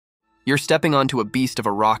You're stepping onto a beast of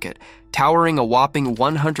a rocket, towering a whopping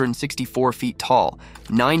 164 feet tall,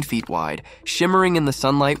 9 feet wide, shimmering in the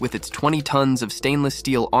sunlight with its 20 tons of stainless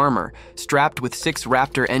steel armor, strapped with 6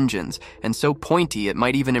 Raptor engines, and so pointy it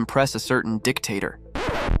might even impress a certain dictator.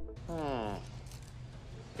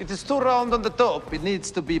 It is too round on the top, it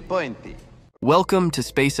needs to be pointy. Welcome to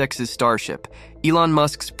SpaceX's Starship, Elon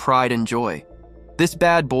Musk's pride and joy. This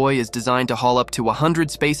bad boy is designed to haul up to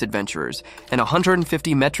 100 space adventurers and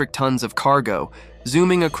 150 metric tons of cargo,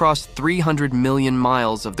 zooming across 300 million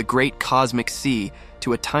miles of the great cosmic sea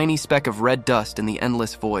to a tiny speck of red dust in the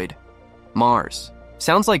endless void. Mars.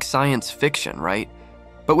 Sounds like science fiction, right?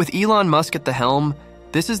 But with Elon Musk at the helm,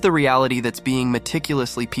 this is the reality that's being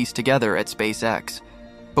meticulously pieced together at SpaceX.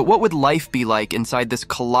 But what would life be like inside this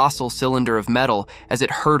colossal cylinder of metal as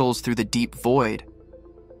it hurtles through the deep void?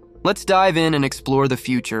 Let's dive in and explore the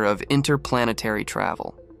future of interplanetary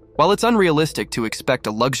travel. While it's unrealistic to expect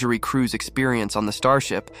a luxury cruise experience on the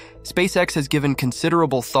Starship, SpaceX has given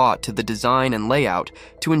considerable thought to the design and layout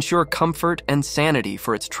to ensure comfort and sanity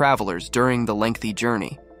for its travelers during the lengthy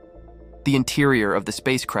journey. The interior of the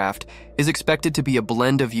spacecraft is expected to be a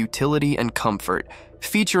blend of utility and comfort,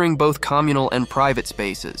 featuring both communal and private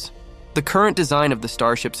spaces. The current design of the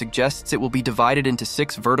Starship suggests it will be divided into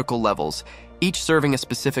 6 vertical levels, each serving a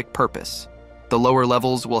specific purpose. The lower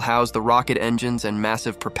levels will house the rocket engines and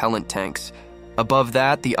massive propellant tanks. Above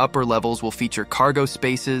that, the upper levels will feature cargo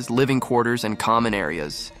spaces, living quarters, and common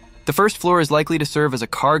areas. The first floor is likely to serve as a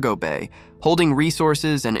cargo bay, holding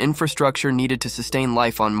resources and infrastructure needed to sustain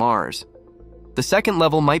life on Mars. The second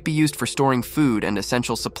level might be used for storing food and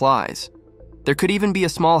essential supplies. There could even be a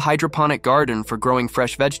small hydroponic garden for growing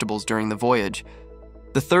fresh vegetables during the voyage.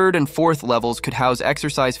 The third and fourth levels could house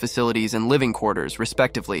exercise facilities and living quarters,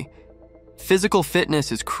 respectively. Physical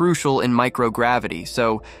fitness is crucial in microgravity,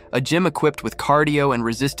 so a gym equipped with cardio and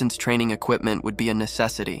resistance training equipment would be a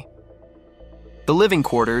necessity. The living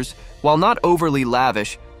quarters, while not overly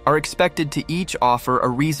lavish, are expected to each offer a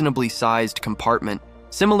reasonably sized compartment,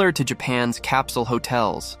 similar to Japan's capsule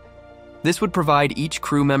hotels. This would provide each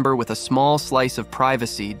crew member with a small slice of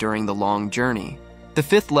privacy during the long journey. The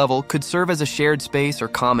fifth level could serve as a shared space or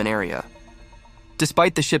common area.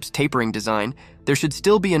 Despite the ship's tapering design, there should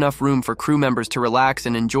still be enough room for crew members to relax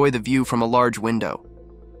and enjoy the view from a large window.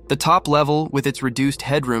 The top level, with its reduced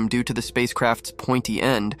headroom due to the spacecraft's pointy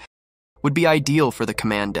end, would be ideal for the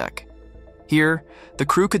command deck. Here, the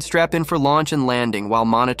crew could strap in for launch and landing while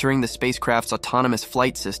monitoring the spacecraft's autonomous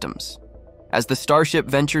flight systems. As the Starship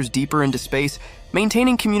ventures deeper into space,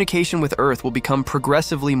 maintaining communication with Earth will become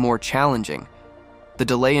progressively more challenging. The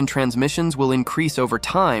delay in transmissions will increase over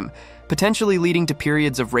time, potentially leading to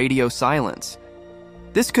periods of radio silence.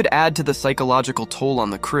 This could add to the psychological toll on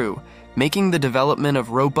the crew, making the development of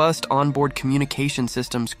robust onboard communication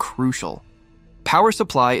systems crucial. Power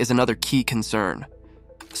supply is another key concern.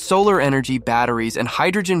 Solar energy, batteries, and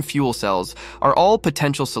hydrogen fuel cells are all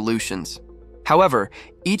potential solutions. However,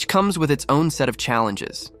 each comes with its own set of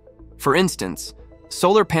challenges. For instance,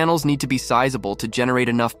 solar panels need to be sizable to generate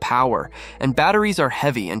enough power, and batteries are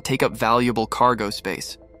heavy and take up valuable cargo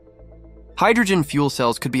space. Hydrogen fuel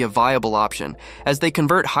cells could be a viable option, as they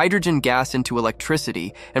convert hydrogen gas into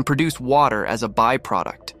electricity and produce water as a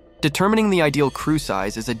byproduct. Determining the ideal crew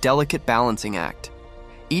size is a delicate balancing act.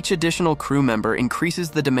 Each additional crew member increases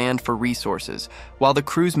the demand for resources, while the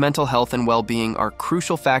crew's mental health and well-being are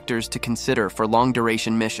crucial factors to consider for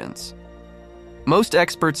long-duration missions. Most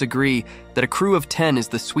experts agree that a crew of 10 is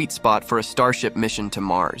the sweet spot for a Starship mission to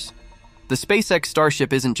Mars. The SpaceX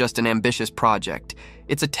Starship isn't just an ambitious project,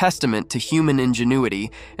 it's a testament to human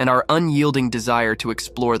ingenuity and our unyielding desire to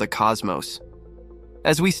explore the cosmos.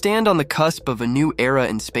 As we stand on the cusp of a new era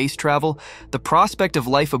in space travel, the prospect of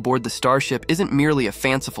life aboard the Starship isn't merely a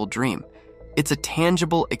fanciful dream. It's a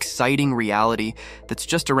tangible, exciting reality that's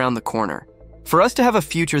just around the corner. For us to have a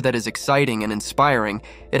future that is exciting and inspiring,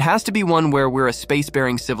 it has to be one where we're a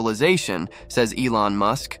spacefaring civilization, says Elon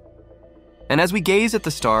Musk. And as we gaze at the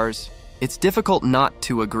stars, it's difficult not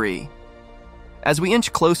to agree. As we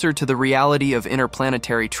inch closer to the reality of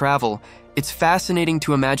interplanetary travel, it's fascinating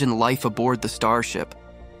to imagine life aboard the Starship.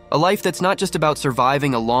 A life that's not just about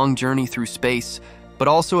surviving a long journey through space, but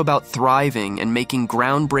also about thriving and making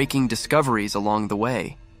groundbreaking discoveries along the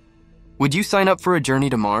way. Would you sign up for a journey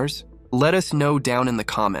to Mars? Let us know down in the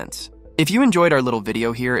comments. If you enjoyed our little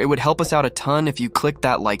video here, it would help us out a ton if you click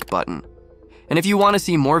that like button. And if you want to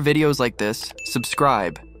see more videos like this,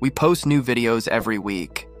 subscribe. We post new videos every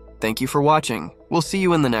week. Thank you for watching. We'll see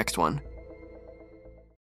you in the next one.